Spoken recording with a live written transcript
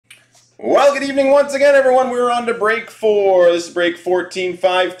Well, good evening once again, everyone. We're on to break 4. This is break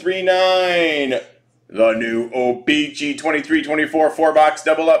 14539. The new O-Pee-Chee 2324 4-box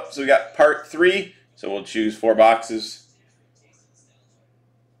double up. So we got part 3. So we'll choose 4 boxes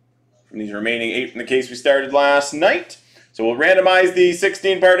from these remaining 8 in the case we started last night. So we'll randomize the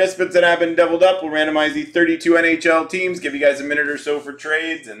 16 participants that have been doubled up. We'll randomize the 32 NHL teams, give you guys a minute or so for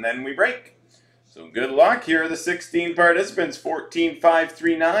trades, and then we break. So good luck. Here are the 16 participants,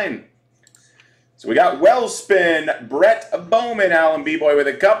 14539. So we got Wellspin, Brett Bowman, Alan B-Boy with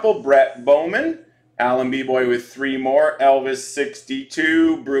a couple, Brett Bowman, Alan B-Boy with 3 more, Elvis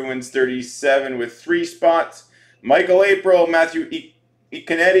 62, Bruins 37 with 3 spots, Michael April, Matthew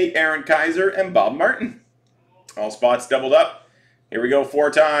Canetti, Aaron Kaiser, and Bob Martin. All spots doubled up. Here we go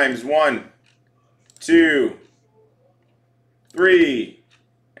 4 times. 1, 2, 3,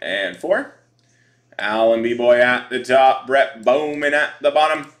 and 4. Alan B-Boy at the top, Brett Bowman at the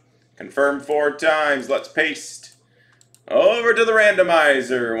bottom. Confirm 4 times. Let's paste. Over to the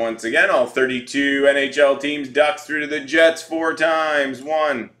randomizer. Once again, all 32 NHL teams. Ducks through to the Jets 4 times.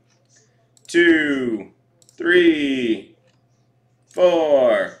 1, 2, 3,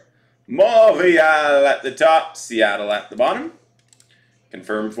 4. Montreal at the top. Seattle at the bottom.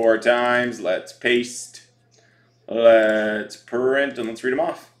 Confirm 4 times. Let's paste. Let's print and let's read them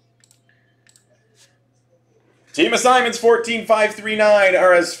off. Team assignments 14539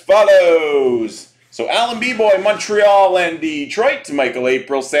 are as follows. So Alan B-Boy, Montreal and Detroit. Michael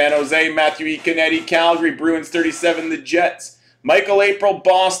April, San Jose. Matthew Canetti, Calgary. Bruins 37, the Jets. Michael April,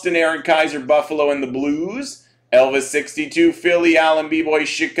 Boston. Aaron Kaiser, Buffalo and the Blues. Elvis 62, Philly. Alan B-Boy,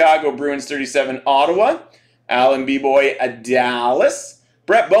 Chicago. Bruins 37, Ottawa. Alan B-Boy, Dallas.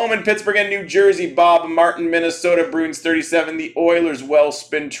 Brett Bowman, Pittsburgh and New Jersey. Bob Martin, Minnesota. Bruins 37, the Oilers.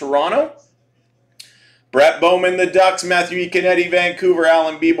 Wellspin, Toronto. Brett Bowman, the Ducks. Matthew Canetti, Vancouver.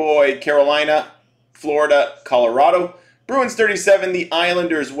 Alan B-Boy, Carolina. Florida, Colorado. Bruins 37, the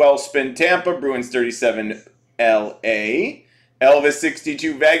Islanders. Wellspin, Tampa. Bruins 37, LA. Elvis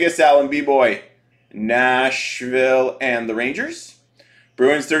 62, Vegas. Alan B-Boy, Nashville and the Rangers.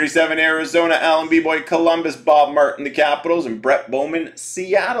 Bruins 37, Arizona. Alan B-Boy, Columbus. Bob Martin, the Capitals. And Brett Bowman,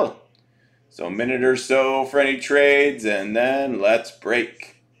 Seattle. So a minute or so for any trades, and then let's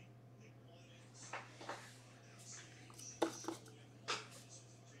break.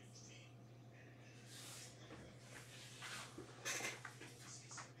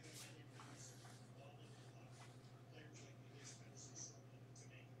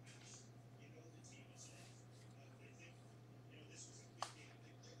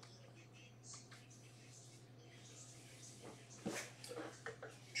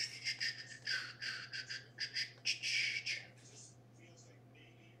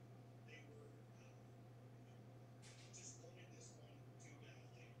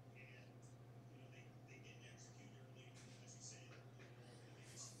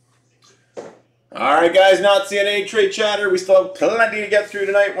 Alright guys, not seeing any trade chatter. We still have plenty to get through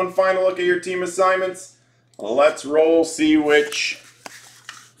tonight. One final look at your team assignments. Let's roll, see which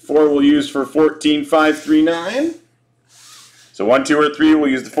 4 we'll use for 14539. So 1, 2, or 3, we'll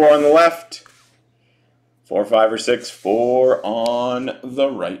use the 4 on the left. 4, 5, or 6, 4 on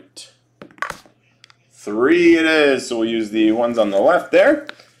the right. 3 it is, so we'll use the ones on the left there.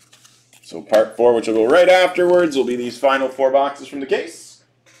 So part 4, which will go right afterwards, will be these final 4 boxes from the case.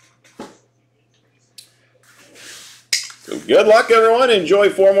 So good luck, everyone. Enjoy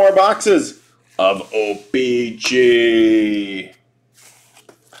 4 more boxes of O-Pee-Chee.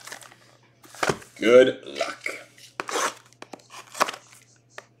 Good luck.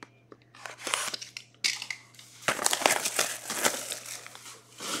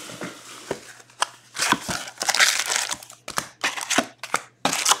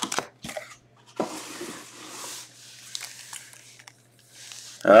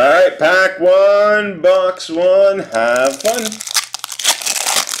 All right, pack 1, box 1, have fun.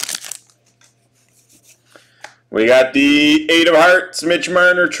 We got the 8 of Hearts, Mitch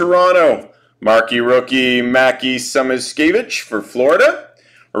Marner, Toronto. Marquee rookie, Mackie Samoskevich for Florida.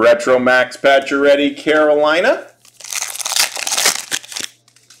 Retro Max Pacioretty, Carolina.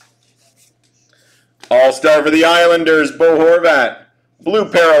 All-Star for the Islanders, Bo Horvat. Blue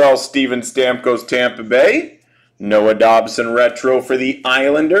Parallel, Steven Stamkos, Tampa Bay. Noah Dobson Retro for the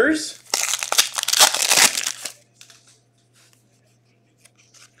Islanders.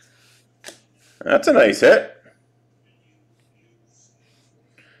 That's a nice hit.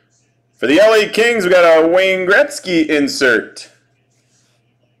 For the LA Kings, we got a Wayne Gretzky insert.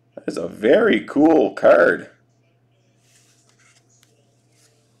 That is a very cool card.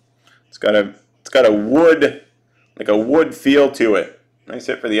 It's got a wood, like a wood feel to it. Nice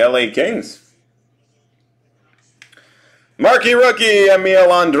hit for the LA Kings. Marquee rookie,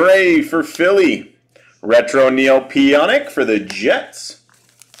 Emile Andre for Philly. Retro Neil Pionk for the Jets.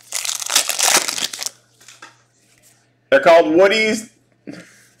 They're called Woodies.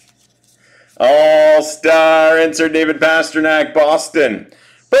 All-Star insert David Pastrnak, Boston.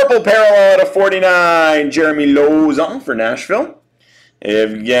 Purple parallel out of 49, Jeremy Lauzon for Nashville.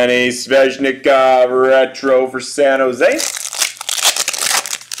 Evgeny Svechnikov, retro for San Jose.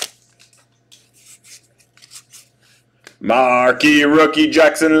 Marquee rookie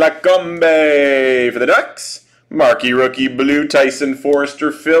Jackson Lacombe for the Ducks. Marquee rookie blue Tyson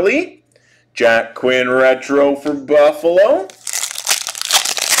Forster, Philly. Jack Quinn retro for Buffalo.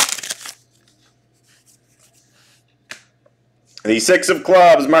 The 6 of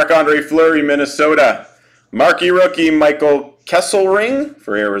clubs, Marc-Andre Fleury, Minnesota. Marquee rookie Michael Kesselring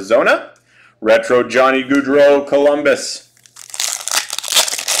for Arizona. Retro Johnny Gaudreau, Columbus.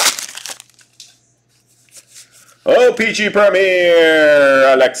 O-Pee-Chee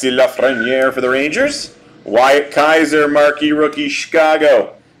Premier, Alexis Lafreniere for the Rangers. Wyatt Kaiser, marquee rookie,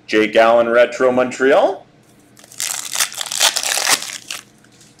 Chicago. Jake Allen, retro, Montreal.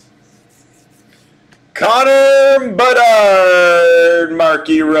 Connor Bedard,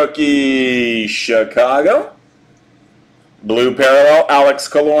 marquee rookie, Chicago. Blue parallel, Alex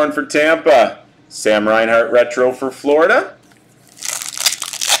Killorn for Tampa. Sam Reinhart, retro for Florida.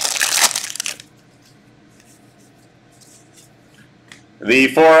 The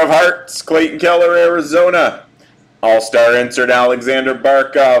 4 of hearts, Clayton Keller, Arizona. All-Star insert, Alexander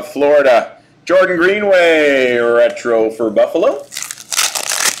Barkov, Florida. Jordan Greenway, retro for Buffalo.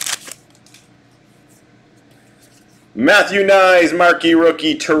 Matthew Nyes, marquee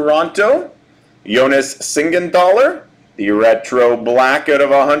rookie, Toronto. Jonas Singenthaler, the retro black out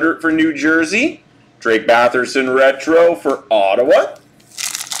of 100 for New Jersey. Drake Batherson, retro for Ottawa.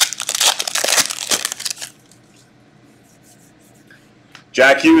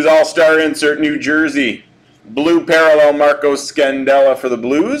 Jack Hughes, All-Star insert, New Jersey. Blue parallel, Marco Scandella for the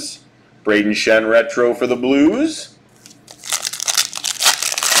Blues. Braden Shen, retro for the Blues.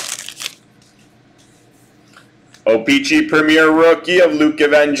 O-Pee-Chee Premier rookie of Luke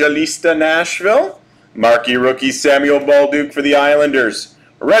Evangelista, Nashville. Marquee rookie Samuel Bolduc for the Islanders.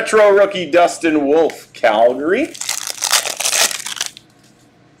 Retro rookie Dustin Wolf, Calgary.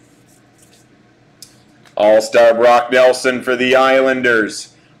 All-Star Brock Nelson for the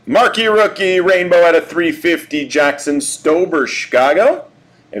Islanders. Marquee rookie Rainbow out of 350 Jackson Stober, Chicago.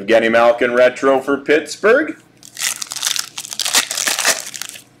 Evgeny Malkin, retro for Pittsburgh.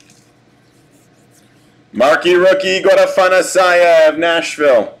 Marquee rookie Igor Afanasyev,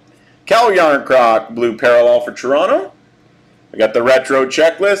 Nashville. Cal Yarncroc, blue parallel for Toronto. We got the retro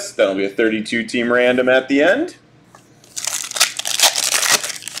checklist. That'll be a 32-team random at the end.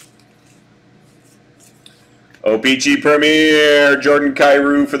 O-Pee-Chee Premier, Jordan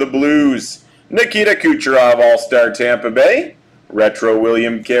Kyrou for the Blues. Nikita Kucherov, All-Star Tampa Bay. Retro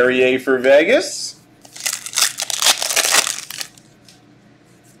William Carrier for Vegas.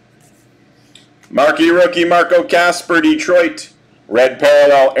 Marquee rookie Marco Casper, Detroit. Red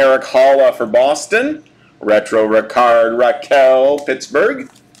parallel Eric Halla for Boston. Retro Ricard Raquel, Pittsburgh.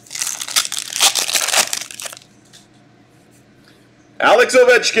 Alex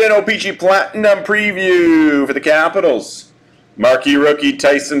Ovechkin, O-Pee-Chee Platinum Preview for the Capitals. Marquee rookie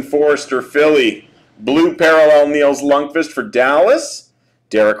Tyson Forster, Philly. Blue parallel Niels Lundqvist for Dallas.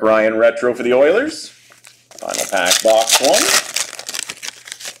 Derek Ryan, retro for the Oilers. Final pack, box 1.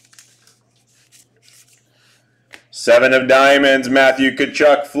 7 of diamonds, Matthew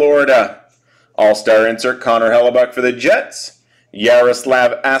Tkachuk, Florida. All-Star insert, Connor Hellebuck for the Jets.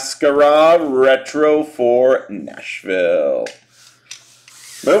 Yaroslav Askarov, retro for Nashville.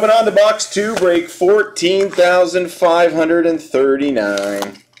 Moving on to box 2, break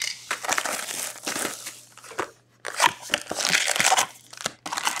 14,539.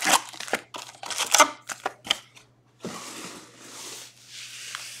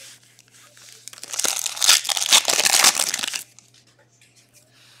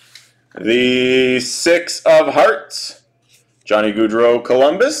 The 6 of hearts, Johnny Gaudreau,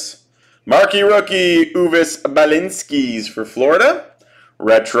 Columbus. Marquee rookie Uvis Balinskis for Florida.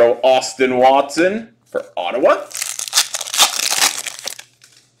 Retro Austin Watson for Ottawa.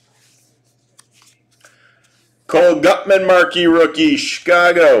 Cole Gutman, marquee rookie,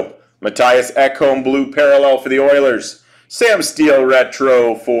 Chicago. Matthias Ekholm, blue parallel for the Oilers. Sam Steele,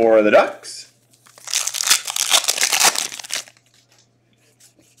 retro for the Ducks.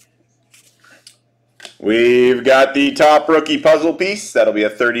 We've got the top rookie puzzle piece. That'll be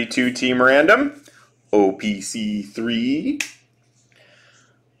a 32-team random. OPC3.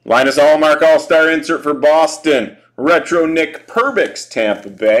 Linus Allmark All-Star insert for Boston. Retro Nick Perbix, Tampa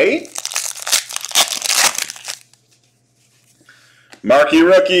Bay. Marquee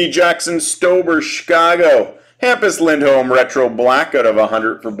rookie Jackson Stober, Chicago. Hampus Lindholm Retro Black out of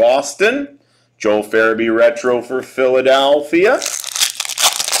 100 for Boston. Joel Farabee Retro for Philadelphia.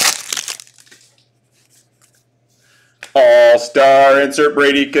 All-Star insert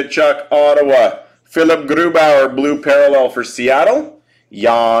Brady Tkachuk, Ottawa. Philip Grubauer Blue Parallel for Seattle.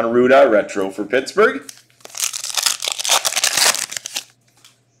 Jan Ruda Retro for Pittsburgh.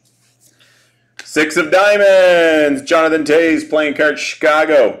 6 of Diamonds, Jonathan Toews playing card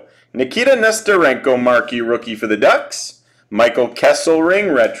Chicago. Nikita Nesterenko Marquee Rookie for the Ducks. Michael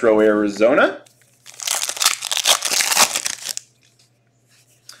Kesselring Retro Arizona.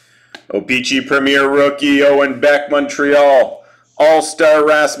 O-Pee-Chee Premier Rookie Owen Beck Montreal. All-Star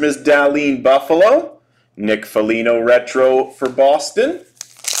Rasmus Dahlin Buffalo. Nick Foligno Retro for Boston.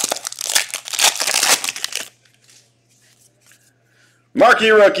 Marquee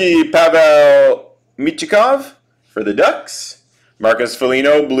Rookie Pavel Michikov for the Ducks. Marcus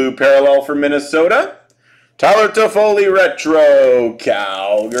Foligno Blue Parallel for Minnesota. Tyler Toffoli Retro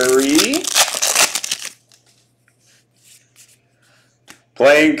Calgary.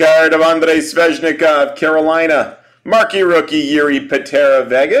 Playing card of Andrei Svechnikov Carolina. Marquee Rookie Yuri Patera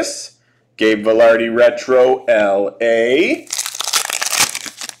Vegas. Gabe Velarde Retro LA.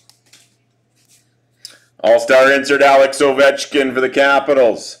 All-Star insert Alex Ovechkin for the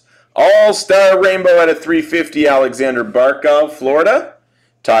Capitals. All-Star Rainbow at a 350 Alexander Barkov, Florida.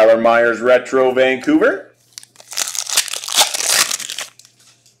 Tyler Myers Retro Vancouver.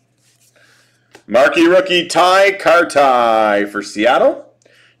 Marquee Rookie Ty Kartai for Seattle.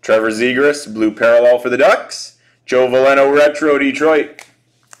 Trevor Zegras Blue Parallel for the Ducks. Joe Veleno Retro Detroit.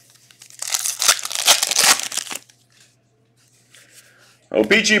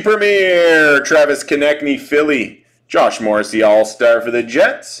 O-Pee-Chee Premier, Travis Konechny, Philly. Josh Morrissey, All-Star for the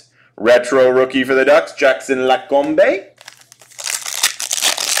Jets. Retro Rookie for the Ducks, Jackson Lacombe.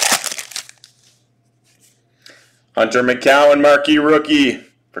 Hunter McCowan, Marquee Rookie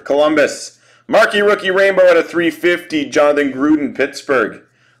for Columbus. Marquee Rookie Rainbow at a 350, Jonathan Gruden, Pittsburgh.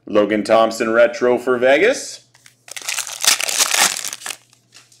 Logan Thompson, Retro for Vegas.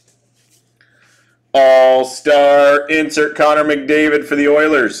 All-Star insert Connor McDavid for the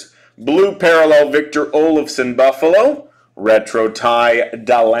Oilers. Blue Parallel Victor Olofsson, Buffalo. Retro Ty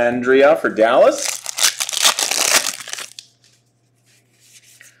Dellandrea for Dallas.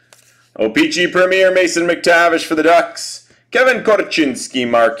 O-Pee-Chee Premier Mason McTavish for the Ducks. Kevin Korchinski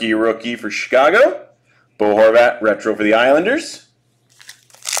Marquee Rookie for Chicago. Bo Horvat Retro for the Islanders.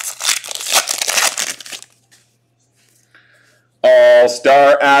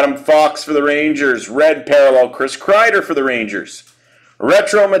 All-Star Adam Fox for the Rangers. Red Parallel Chris Kreider for the Rangers.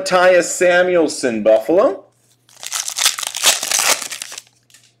 Retro Matthias Samuelsson, Buffalo.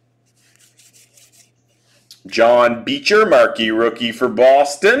 John Beecher, Marquee Rookie for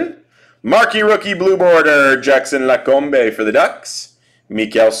Boston. Marquee Rookie Blue Border, Jackson Lacombe for the Ducks.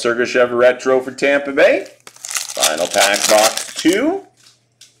 Mikhail Sergachev Retro for Tampa Bay. Final pack box 2.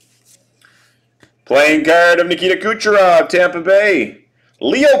 Playing card of Nikita Kucherov, Tampa Bay.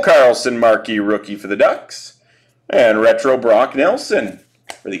 Leo Carlson, Marquee Rookie for the Ducks. And Retro Brock Nelson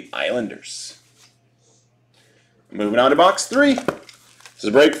for the Islanders. Moving on to box 3. This is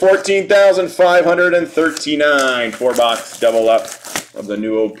break 14,539. 4-box double up of the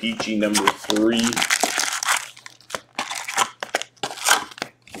new O-Pee-Chee number 3.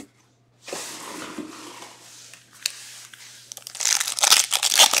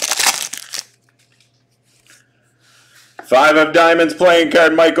 Five of Diamonds playing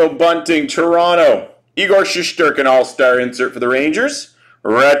card Michael Bunting, Toronto. Igor Shesterkin All-Star insert for the Rangers.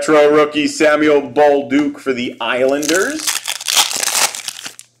 Retro Rookie Samuel Bolduc for the Islanders.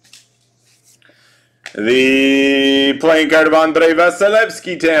 The playing card of Andrei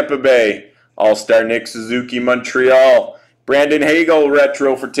Vasilevsky, Tampa Bay. All-Star Nick Suzuki, Montreal. Brandon Hagel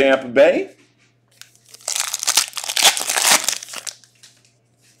Retro for Tampa Bay.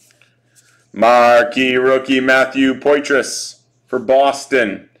 Marquee Rookie Matthew Poitras for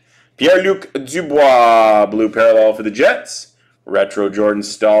Boston. Pierre-Luc Dubois, Blue Parallel for the Jets. Retro Jordan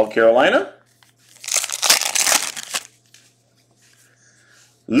Stahl, Carolina.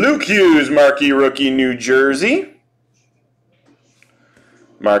 Luke Hughes, Marquee Rookie, New Jersey.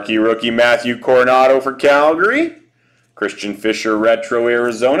 Marquee Rookie Matthew Coronado for Calgary. Christian Fisher, Retro,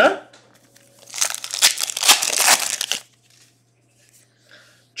 Arizona.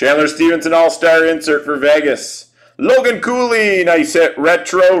 Chandler Stevenson All-Star insert for Vegas. Logan Cooley, nice hit,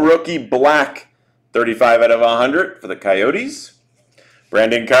 Retro Rookie Black. 35 out of 100 for the Coyotes.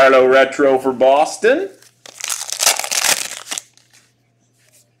 Brandon Carlo Retro for Boston.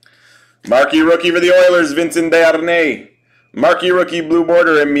 Marquee Rookie for the Oilers, Vincent Desharnais. Marquee Rookie Blue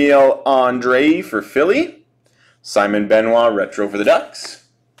Border, Emile Andre for Philly. Simon Benoit Retro for the Ducks.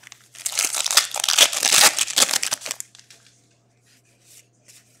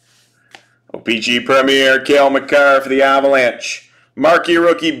 O-Pee-Chee Premier, Cale Makar for the Avalanche. Marquee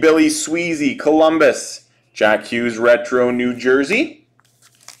Rookie Billy Sweezy, Columbus. Jack Hughes Retro, New Jersey.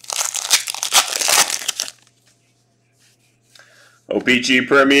 O-Pee-Chee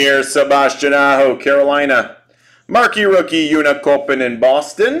Premier, Sebastian Aho, Carolina. Marquee Rookie Una Koppen,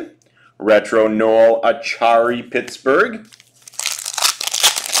 Boston. Retro Noel Achari, Pittsburgh.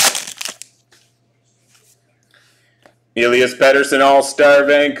 Elias Pettersson All-Star,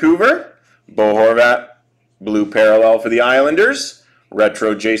 Vancouver. Bo Horvat, Blue Parallel for the Islanders.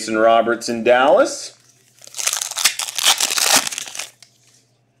 Retro Jason Roberts in Dallas.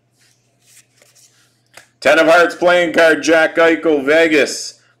 Ten of Hearts playing card, Jack Eichel,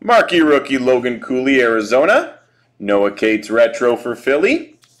 Vegas. Marquee Rookie Logan Cooley, Arizona. Noah Cates Retro for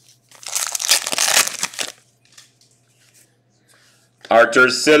Philly. Artur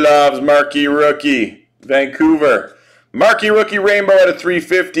Silovs Marquee Rookie, Vancouver. Marquee Rookie Rainbow out of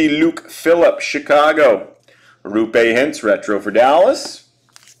 350, Luke Phillip, Chicago. Rupe Hintz Retro for Dallas.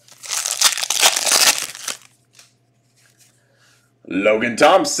 Logan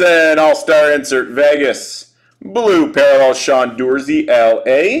Thompson All-Star Insert, Vegas. Blue Parallel Sean Dursey,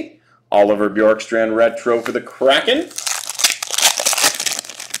 LA. Oliver Bjorkstrand Retro for the Kraken.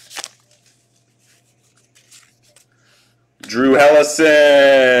 Drew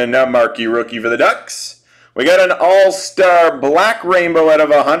Hellison, a Marquee Rookie for the Ducks. We got an All-Star Black Rainbow out of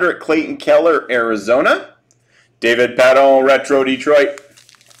 100, Clayton Keller, Arizona. David Padon Retro, Detroit.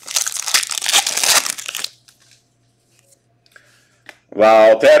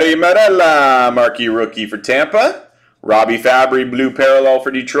 Valtteri Marella, Marquee Rookie for Tampa. Robbie Fabry, Blue Parallel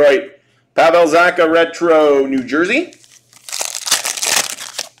for Detroit. Pavel Zacha Retro, New Jersey.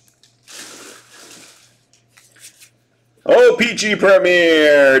 O-Pee-Chee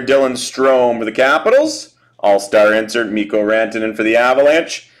Premier, Dylan Strome for the Capitals. All-Star Insert, Mikko Rantanen for the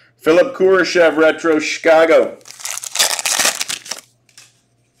Avalanche. Philip Kurashev Retro, Chicago.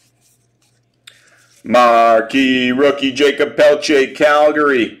 Marquee Rookie Jacob Pelche,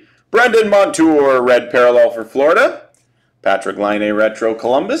 Calgary. Brendan Montour, Red Parallel for Florida. Patrick Laine Retro,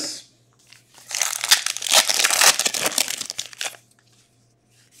 Columbus.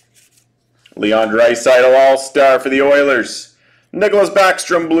 Leon Draisaitl All-Star for the Oilers. Nicholas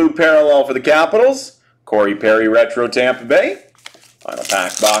Backstrom Blue Parallel for the Capitals. Corey Perry Retro, Tampa Bay. Final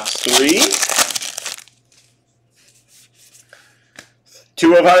pack, box 3.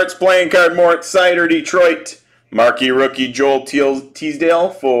 Two of Hearts playing card, Mort Sider, Detroit. Marquee Rookie Joel Teasdale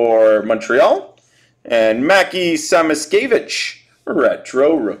for Montreal. And Mackie Samoskevich,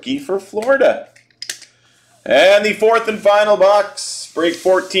 Retro Rookie for Florida. And the fourth and final box, break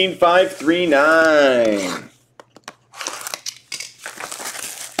 14539.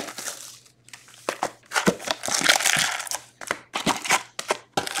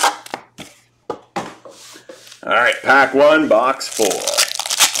 All right, pack 1, box 4.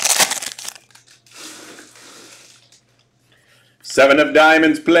 7 of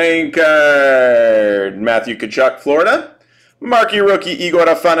Diamonds playing card, Matthew Tkachuk, Florida. Marquee Rookie Igor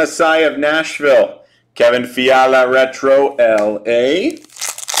Afanasy of Nashville. Kevin Fiala Retro, LA.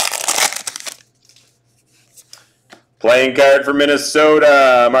 Playing card for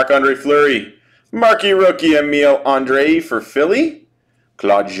Minnesota, Marc-Andre Fleury. Marquee Rookie Emile Andre for Philly.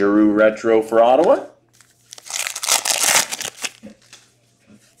 Claude Giroux Retro for Ottawa.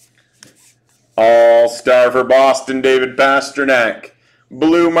 All-Star for Boston, David Pastrnak.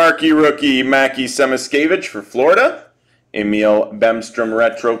 Blue Marquee Rookie, Mackie Samoskevich for Florida. Emil Bemstrom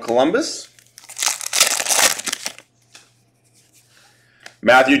Retro, Columbus.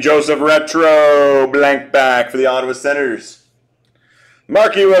 Matthew Joseph Retro, blank back for the Ottawa Senators.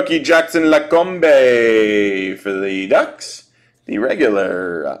 Marquee Rookie, Jackson Lacombe for the Ducks. The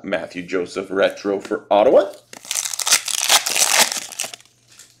regular Matthew Joseph Retro for Ottawa.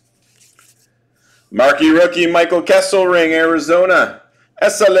 Marquee Rookie, Michael Kesselring, Arizona.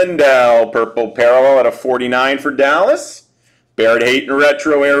 Esa Lindell, Purple Parallel at a 49 for Dallas. Barrett Hayton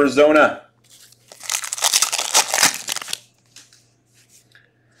Retro, Arizona.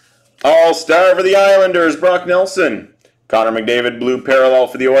 All-Star for the Islanders, Brock Nelson. Connor McDavid, Blue Parallel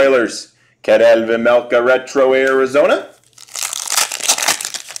for the Oilers. Kadel Vimelka Retro, Arizona.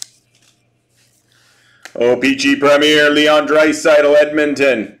 O-Pee-Chee Premier, Leon Draisaitl,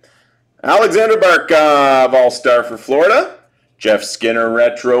 Edmonton. Alexander Barkov, All-Star for Florida. Jeff Skinner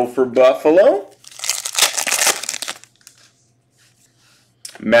retro for Buffalo.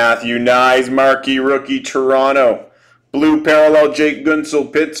 Matthew Nyes marquee rookie Toronto. Blue parallel Jake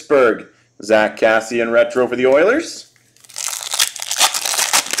Gunsel Pittsburgh. Zach Cassian retro for the Oilers.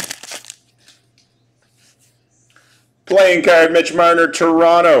 Playing card Mitch Marner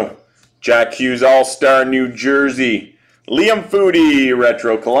Toronto. Jack Hughes All-Star New Jersey. Liam Foodie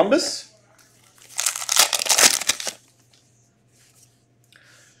retro Columbus.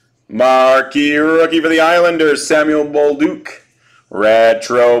 Marquee rookie for the Islanders Samuel Bolduc.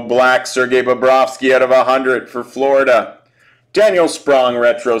 Retro black Sergei Bobrovsky out of 100 for Florida. Daniel Sprong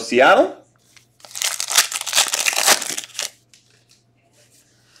retro Seattle.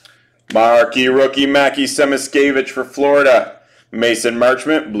 Marquee rookie Mackie Semiskevich for Florida. Mason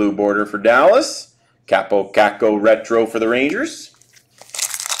Marchment blue border for Dallas. Capo Caco retro for the Rangers.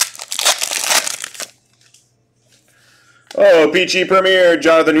 O-Pee-Chee Premier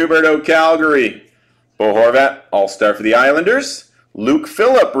Jonathan Huberdeau Calgary. Bo Horvat All-Star for the Islanders. Luke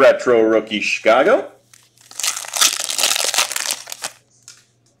Phillip retro rookie Chicago.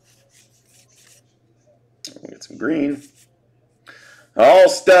 Get some green.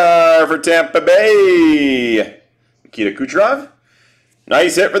 All-Star for Tampa Bay. Nikita Kucherov.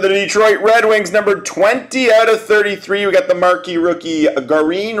 Nice hit for the Detroit Red Wings, number 20 out of 33. We got the marquee rookie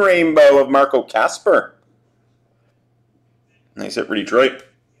Green Rainbow of Marco Kasper. Nice hit for Detroit.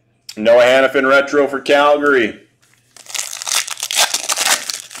 Noah Hannafin retro for Calgary.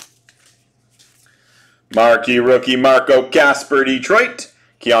 Marquee rookie Marco Kasper, Detroit.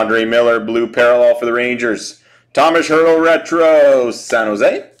 Keandre Miller, blue parallel for the Rangers. Thomas Hertl retro, San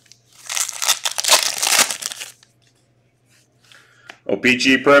Jose.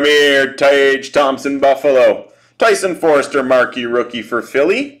 O-Pee-Chee Premier, Tage Thompson, Buffalo. Tyson Forster, marquee rookie for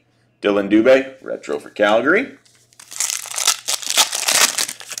Philly. Dylan Dubé, retro for Calgary.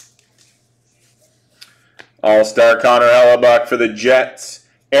 All-Star Connor Hellebuck for the Jets.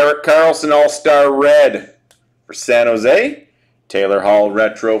 Eric Carlson, All-Star Red for San Jose. Taylor Hall,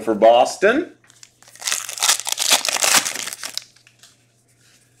 retro for Boston.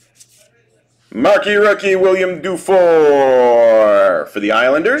 Marquee rookie William Dufour for the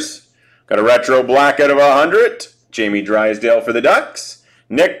Islanders. Got a retro black out of 100. Jamie Drysdale for the Ducks.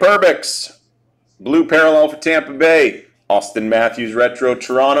 Nick Perbix, blue parallel for Tampa Bay. Austin Matthews, retro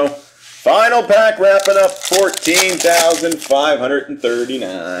Toronto. Final pack wrapping up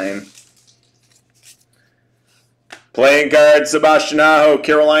 14,539. Playing card Sebastian Aho,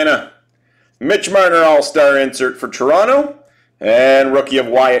 Carolina. Mitch Marner, All-Star insert for Toronto. And rookie of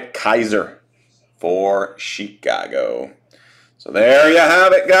Wyatt Kaiser for Chicago. So there you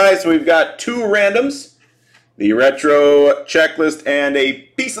have it, guys. We've got two randoms, the retro checklist, and a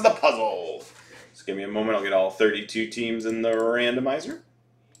piece of the puzzle. Just give me a moment. I'll get all 32 teams in the randomizer.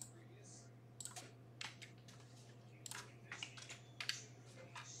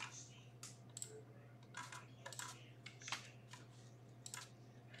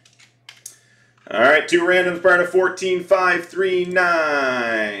 All right, two randoms, burn of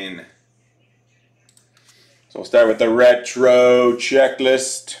 14,539. So we'll start with the retro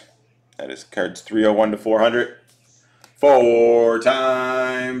checklist. That is cards 301 to 400. 4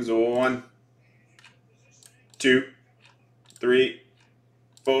 times. 1, 2, 3,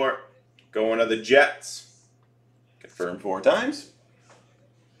 4. Going to the Jets. Confirm 4 times.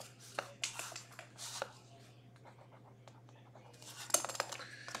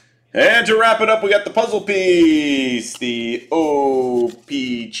 And to wrap it up, we got the puzzle piece, the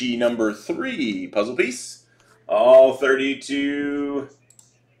O-Pee-Chee number 3 puzzle piece. All 32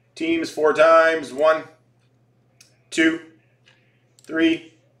 teams 4 times. 1, 2,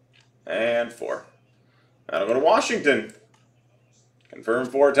 3, and 4. That'll go to Washington. Confirm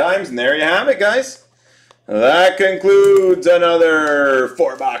 4 times, and there you have it, guys. That concludes another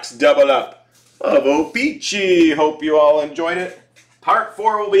 4-box double up of O-Pee-Chee. Hope you all enjoyed it. Part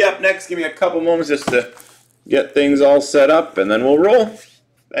 4 will be up next. Give me a couple moments just to get things all set up, and then we'll roll.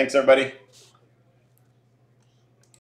 Thanks, everybody.